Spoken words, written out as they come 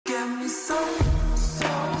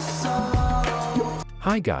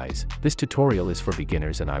Hi guys, this tutorial is for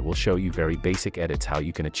beginners and I will show you very basic edits how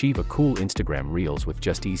you can achieve a cool Instagram Reels with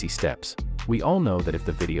just easy steps. We all know that if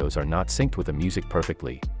the videos are not synced with the music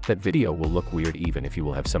perfectly, that video will look weird even if you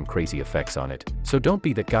will have some crazy effects on it. So don't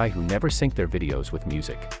be that guy who never sync their videos with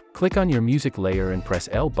music. Click on your music layer and press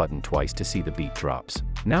L button twice to see the beat drops.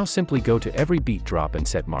 Now simply go to every beat drop and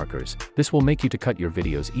set markers. This will make you to cut your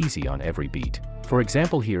videos easy on every beat. For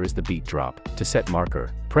example, here is the beat drop. To set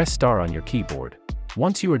marker, press star on your keyboard.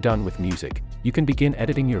 Once you are done with music, you can begin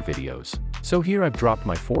editing your videos. So here I've dropped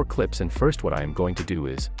my 4 clips and first what I am going to do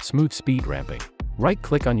is smooth speed ramping. Right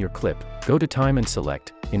click on your clip, go to time and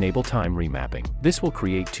select enable time remapping. This will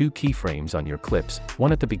create 2 keyframes on your clips,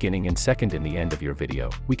 one at the beginning and second in the end of your video.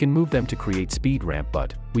 We can move them to create speed ramp,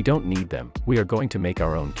 but we don't need them. We are going to make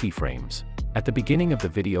our own keyframes. At the beginning of the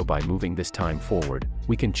video, by moving this time forward,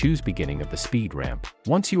 we can choose beginning of the speed ramp.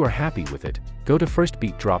 Once you are happy with it, go to first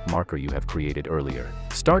beat drop marker you have created earlier.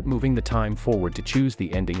 Start moving the time forward to choose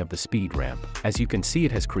the ending of the speed ramp. As you can see,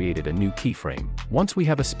 it has created a new keyframe. Once we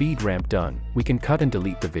have a speed ramp done, we can cut and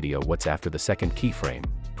delete the video what's after the second keyframe.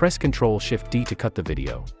 Press Ctrl-Shift-D to cut the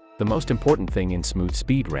video. The most important thing in smooth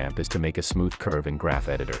speed ramp is to make a smooth curve in graph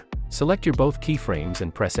editor. Select your both keyframes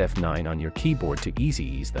and press F9 on your keyboard to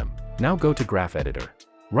ease them. Now go to graph editor.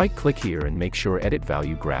 Right click here and make sure edit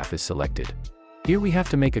value graph is selected. Here we have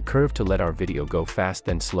to make a curve to let our video go fast,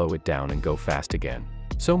 then slow it down and go fast again.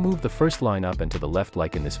 So move the first line up and to the left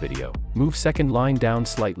like in this video. Move second line down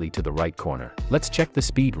slightly to the right corner. Let's check the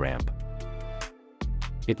speed ramp.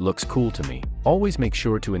 It looks cool to me. Always make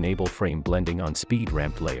sure to enable frame blending on speed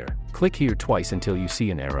ramp layer. Click here twice until you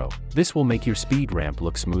see an arrow. This will make your speed ramp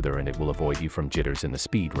look smoother and it will avoid you from jitters in the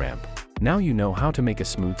speed ramp. Now you know how to make a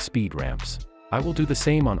smooth speed ramps. I will do the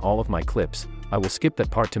same on all of my clips. I will skip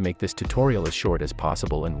that part to make this tutorial as short as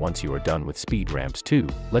possible, and once you are done with speed ramps too,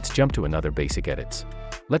 let's jump to another basic edits.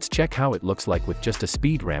 Let's check how it looks like with just a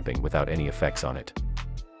speed ramping without any effects on it.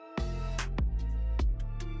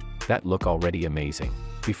 That look already amazing.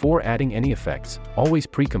 Before adding any effects, always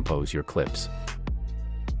pre-compose your clips.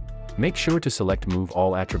 Make sure to select Move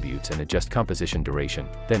All Attributes and adjust composition duration,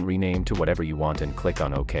 then rename to whatever you want and click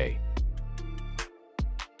on OK.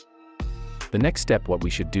 The next step what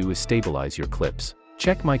we should do is stabilize your clips.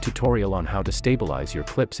 Check my tutorial on how to stabilize your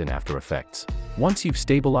clips in After Effects. Once you've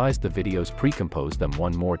stabilized the videos, pre-compose them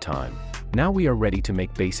one more time. Now we are ready to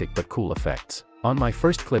make basic but cool effects. On my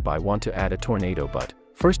first clip I want to add a tornado, but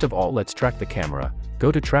first of all let's track the camera.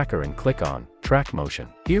 Go to Tracker and click on Track Motion.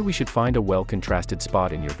 Here we should find a well-contrasted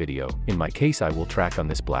spot in your video. In my case I will track on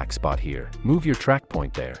this black spot here. Move your track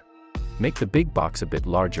point there. Make the big box a bit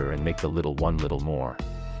larger and make the little one little more.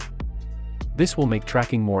 This will make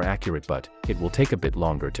tracking more accurate, but it will take a bit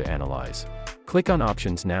longer to analyze. Click on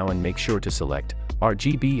Options now and make sure to select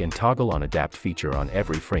RGB and toggle on Adapt feature on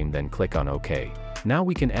every frame, then click on OK. Now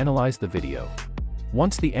we can analyze the video.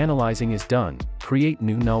 Once the analyzing is done, create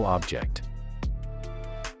new null object.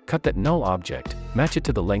 Cut that null object, match it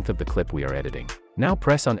to the length of the clip we are editing. Now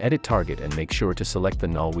press on Edit Target and make sure to select the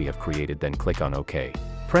null we have created, then click on OK.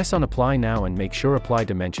 Press on Apply now and make sure Apply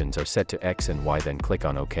Dimensions are set to X and Y, then click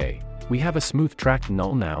on OK. We have a smooth tracked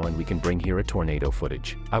null now and we can bring here a tornado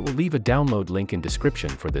footage. I will leave a download link in description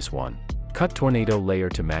for this one. Cut tornado layer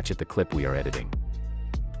to match it the clip we are editing.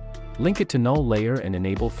 Link it to null layer and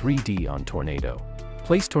enable 3D on tornado.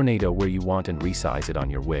 Place tornado where you want and resize it on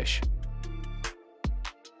your wish.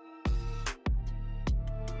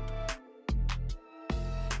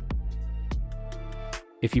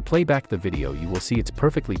 If you play back the video you will see it's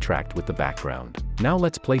perfectly tracked with the background. Now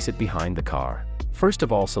let's place it behind the car. First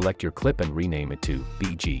of all select your clip and rename it to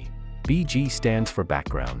BG. BG stands for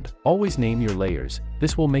background. Always name your layers,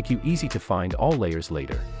 this will make you easy to find all layers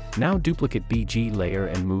later. Now duplicate BG layer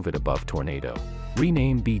and move it above tornado.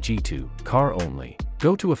 Rename BG to car only.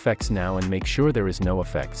 Go to effects now and make sure there is no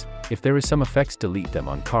effects. If there is some effects, delete them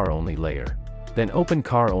on car only layer. Then open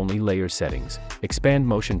car only layer settings, expand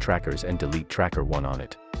motion trackers and delete tracker 1 on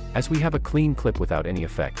it. As we have a clean clip without any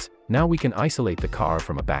effects, now we can isolate the car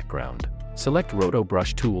from a background. Select Roto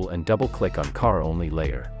Brush tool and double click on car only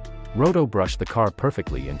layer. Roto brush the car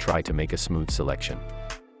perfectly and try to make a smooth selection.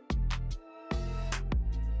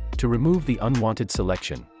 To remove the unwanted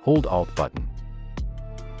selection, hold Alt button.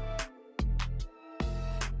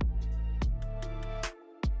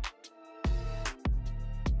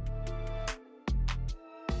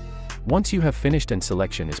 Once you have finished and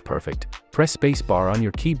selection is perfect, press space bar on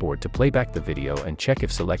your keyboard to play back the video and check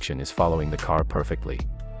if selection is following the car perfectly.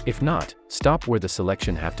 If not, stop where the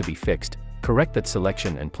selection have to be fixed, correct that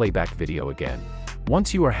selection and play back video again.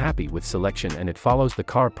 Once you are happy with selection and it follows the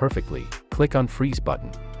car perfectly, click on Freeze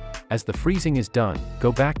button. As the freezing is done,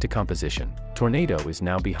 go back to composition. Tornado is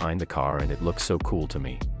now behind the car and it looks so cool to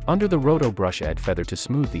me. Under the roto brush, add feather to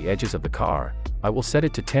smooth the edges of the car. I will set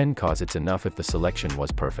it to 10 cause it's enough if the selection was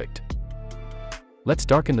perfect. Let's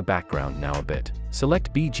darken the background now a bit.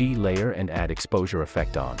 Select BG layer and add exposure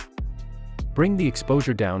effect on. Bring the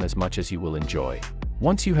exposure down as much as you will enjoy.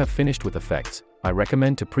 Once you have finished with effects, I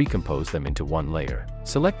recommend to pre-compose them into one layer.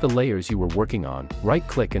 Select the layers you were working on,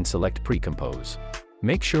 right-click and select pre-compose.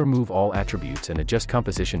 Make sure move all attributes and adjust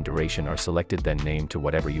composition duration are selected, then name to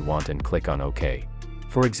whatever you want and click on OK.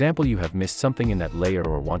 For example, you have missed something in that layer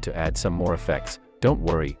or want to add some more effects. Don't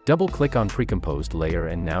worry, double-click on pre-composed layer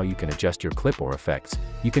and now you can adjust your clip or effects.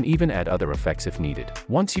 You can even add other effects if needed.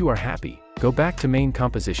 Once you are happy, go back to main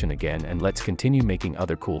composition again and let's continue making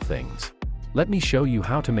other cool things. Let me show you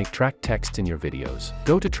how to make track texts in your videos.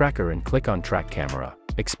 Go to Tracker and click on Track Camera.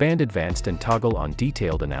 Expand Advanced and toggle on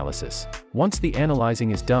Detailed Analysis. Once the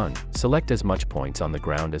analyzing is done, select as much points on the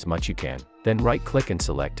ground as much you can. Then right-click and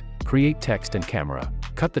select Create Text and Camera.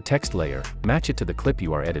 Cut the text layer, match it to the clip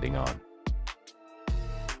you are editing on.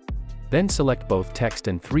 Then select both text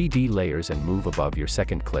and 3D layers and move above your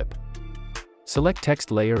second clip. Select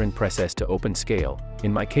text layer and press S to open scale.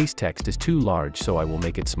 In my case, text is too large, so I will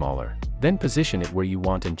make it smaller. Then position it where you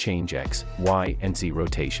want and change X, Y, and Z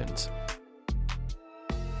rotations.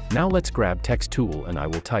 Now let's grab Text tool and I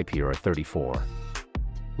will type here a 34.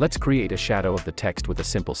 Let's create a shadow of the text with a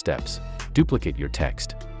simple steps. Duplicate your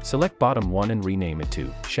text. Select bottom one and rename it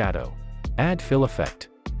to Shadow. Add Fill Effect.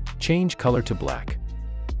 Change color to black.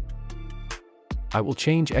 I will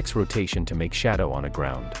change X rotation to make shadow on a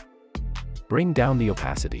ground. Bring down the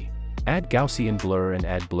opacity. Add Gaussian blur and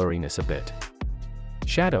add blurriness a bit.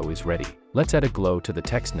 Shadow is ready. Let's add a glow to the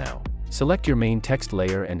text now. Select your main text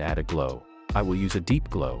layer and add a glow. I will use a deep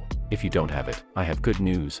glow. If you don't have it, I have good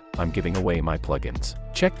news, I'm giving away my plugins.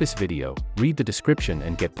 Check this video, read the description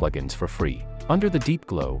and get plugins for free. Under the deep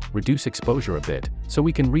glow, reduce exposure a bit, so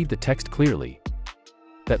we can read the text clearly.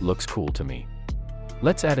 That looks cool to me.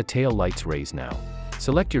 Let's add a tail lights raise now.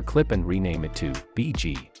 Select your clip and rename it to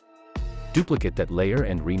BG. Duplicate that layer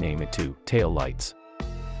and rename it to tail lights.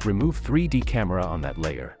 Remove 3D camera on that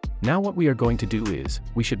layer. Now what we are going to do is,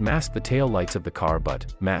 we should mask the tail lights of the car,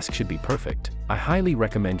 but mask should be perfect. I highly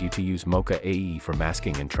recommend you to use Mocha AE for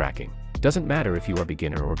masking and tracking. Doesn't matter if you are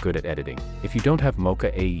beginner or good at editing. If you don't have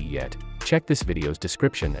Mocha AE yet, check this video's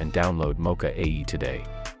description and download Mocha AE today.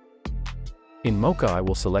 In Mocha I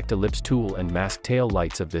will select Ellipse tool and mask tail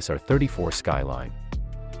lights of this R34 skyline.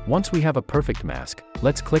 Once we have a perfect mask,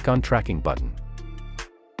 let's click on Tracking button.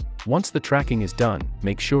 Once the tracking is done,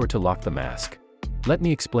 make sure to lock the mask. Let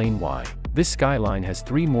me explain why. This skyline has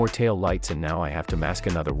 3 more tail lights and now I have to mask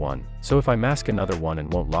another one, so if I mask another one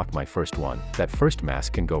and won't lock my first one, that first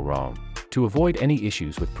mask can go wrong. To avoid any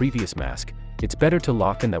issues with previous mask, it's better to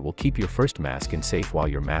lock, and that will keep your first mask in safe while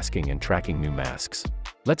you're masking and tracking new masks.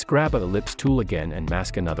 Let's grab an Ellipse tool again and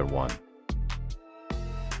mask another one.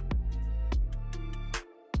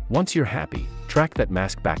 Once you're happy, track that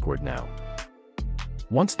mask backward now.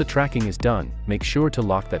 Once the tracking is done, make sure to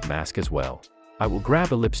lock that mask as well. I will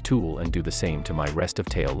grab Ellipse tool and do the same to my rest of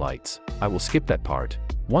tail lights. I will skip that part.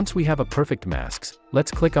 Once we have a perfect masks,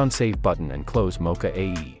 let's click on Save button and close Mocha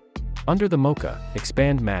AE. Under the Mocha,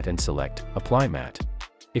 expand Matte and select Apply Matte.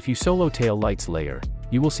 If you solo tail lights layer,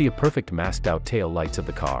 you will see a perfect masked out tail lights of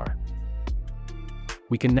the car.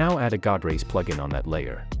 We can now add a Godrays plugin on that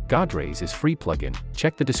layer. Godrays is free plugin,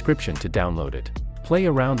 check the description to download it. Play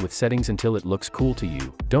around with settings until it looks cool to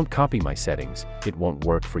you. Don't copy my settings, it won't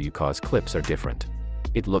work for you cause clips are different.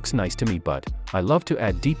 It looks nice to me, but I love to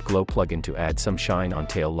add Deep Glow plugin to add some shine on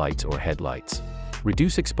tail lights or headlights.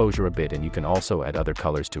 Reduce exposure a bit and you can also add other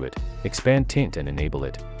colors to it. Expand tint and enable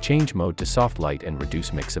it. Change mode to soft light and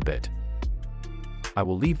reduce mix a bit. I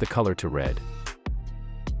will leave the color to red.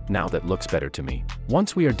 Now that looks better to me.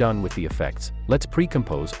 Once we are done with the effects, let's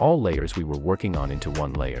pre-compose all layers we were working on into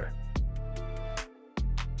one layer.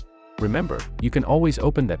 Remember, you can always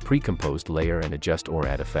open that pre-composed layer and adjust or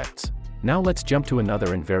add effects. Now let's jump to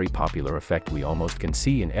another and very popular effect we almost can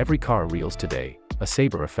see in every car reels today, a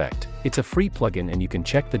Saber effect. It's a free plugin and you can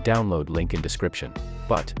check the download link in description.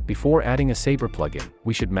 But, before adding a Saber plugin,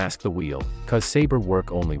 we should mask the wheel, cause Saber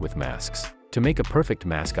work only with masks. To make a perfect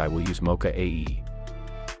mask I will use Mocha AE.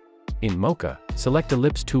 In Mocha, select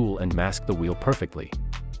Ellipse tool and mask the wheel perfectly.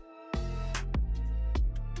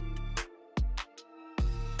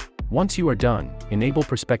 Once you are done, enable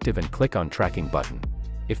perspective and click on Tracking button.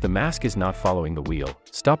 If the mask is not following the wheel,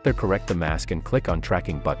 stop there, correct the mask and click on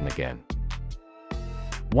Tracking button again.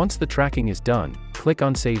 Once the tracking is done, click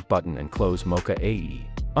on Save button and close Mocha AE.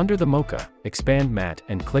 Under the Mocha, expand Matte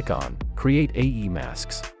and click on Create AE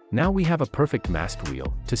Masks. Now we have a perfect masked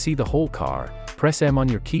wheel. To see the whole car, press M on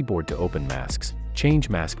your keyboard to open masks.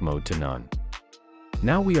 Change mask mode to none.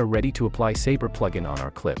 Now we are ready to apply Saber plugin on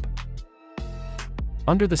our clip.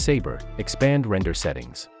 Under the Saber, expand Render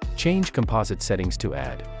Settings. Change Composite Settings to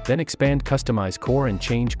Add. Then expand Customize Core and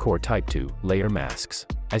change Core Type to Layer Masks.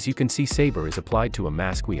 As you can see, Saber is applied to a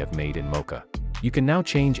mask we have made in Mocha. You can now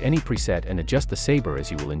change any preset and adjust the Saber as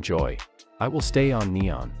you will enjoy. I will stay on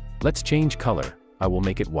Neon. Let's change color. I will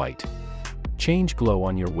make it white. Change glow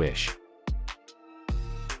on your wish.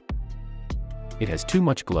 It has too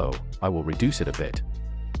much glow, I will reduce it a bit.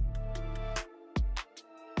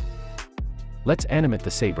 Let's animate the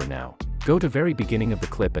Saber now. Go to very beginning of the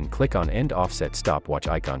clip and click on End Offset Stopwatch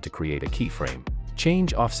icon to create a keyframe.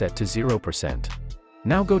 Change offset to 0%.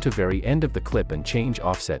 Now go to very end of the clip and change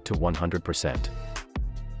offset to 100%.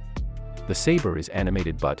 The Saber is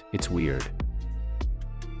animated but it's weird.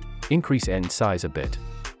 Increase end size a bit.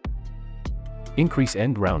 Increase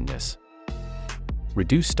end roundness.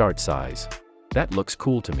 Reduce start size. That looks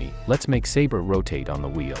cool to me. Let's make Saber rotate on the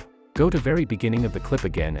wheel. Go to very beginning of the clip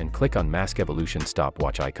again and click on Mask Evolution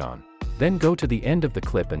Stopwatch icon. Then go to the end of the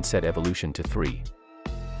clip and set Evolution to 3.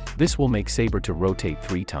 This will make Saber to rotate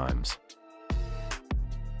 3 times.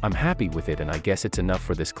 I'm happy with it and I guess it's enough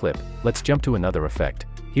for this clip. Let's jump to another effect.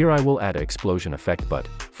 Here I will add an explosion effect, but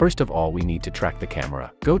first of all we need to track the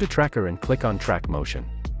camera. Go to Tracker and click on Track Motion.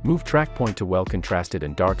 Move track point to well contrasted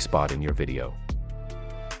and dark spot in your video.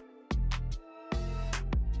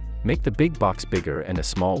 Make the big box bigger and a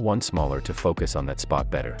small one smaller to focus on that spot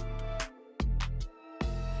better.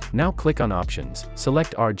 Now click on Options,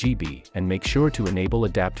 select RGB and make sure to enable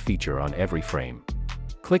Adapt feature on every frame.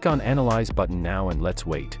 Click on Analyze button now and let's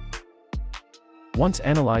wait. Once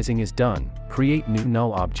analyzing is done, create new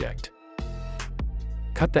null object.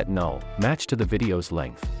 Cut that null, match to the video's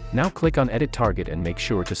length. Now click on Edit Target and make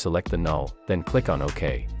sure to select the null, then click on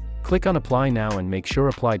OK. Click on Apply now and make sure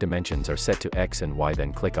Apply Dimensions are set to X and Y,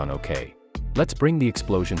 then click on OK. Let's bring the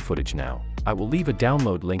explosion footage now. I will leave a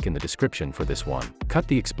download link in the description for this one. Cut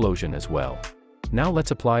the explosion as well. Now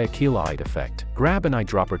let's apply a Kill-Eyed effect. Grab an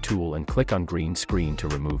eyedropper tool and click on Green Screen to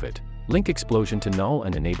remove it. Link explosion to null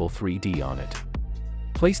and enable 3D on it.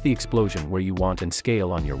 Place the explosion where you want and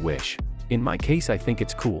scale on your wish. In my case I think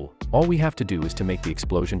it's cool. All we have to do is to make the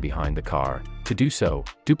explosion behind the car. To do so,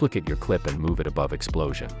 duplicate your clip and move it above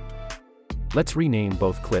explosion. Let's rename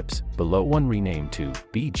both clips, below one rename to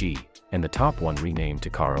BG, and the top one rename to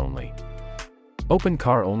Car Only. Open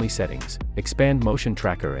Car Only Settings, expand Motion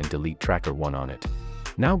Tracker and delete Tracker 1 on it.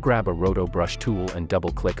 Now grab a Roto Brush tool and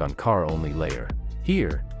double click on Car Only layer.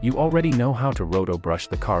 Here, you already know how to Roto Brush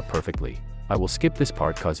the car perfectly. I will skip this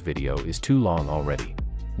part cause video is too long already.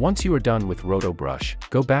 Once you are done with Roto Brush,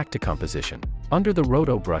 go back to Composition. Under the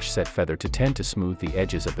Roto Brush, set Feather to 10 to smooth the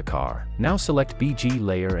edges of the car. Now select BG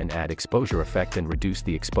layer and add Exposure effect and reduce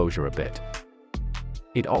the exposure a bit.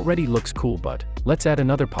 It already looks cool, but let's add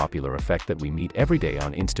another popular effect that we meet every day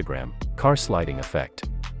on Instagram, Car Sliding effect.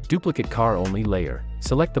 Duplicate Car Only layer,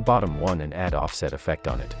 select the bottom one and add Offset effect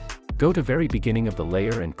on it. Go to very beginning of the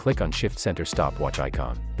layer and click on Shift Center Stopwatch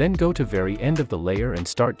icon. Then go to very end of the layer and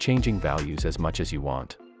start changing values as much as you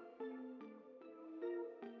want.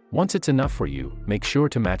 Once it's enough for you, make sure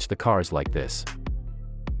to match the cars like this.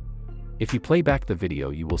 If you play back the video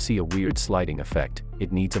you will see a weird sliding effect.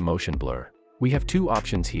 It needs a motion blur. We have two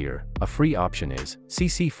options here. A free option is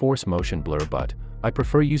CC Force Motion Blur, but I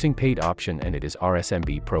prefer using paid option and it is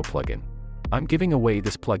RSMB Pro plugin. I'm giving away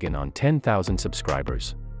this plugin on 10,000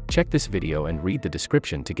 subscribers. Check this video and read the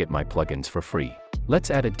description to get my plugins for free.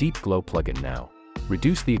 Let's add a Deep Glow plugin now.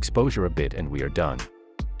 Reduce the exposure a bit and we are done.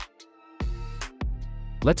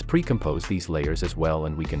 Let's pre-compose these layers as well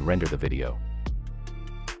and we can render the video.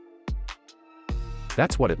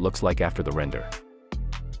 That's what it looks like after the render.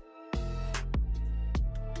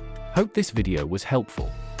 Hope this video was helpful.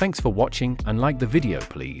 Thanks for watching and like the video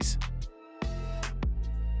please.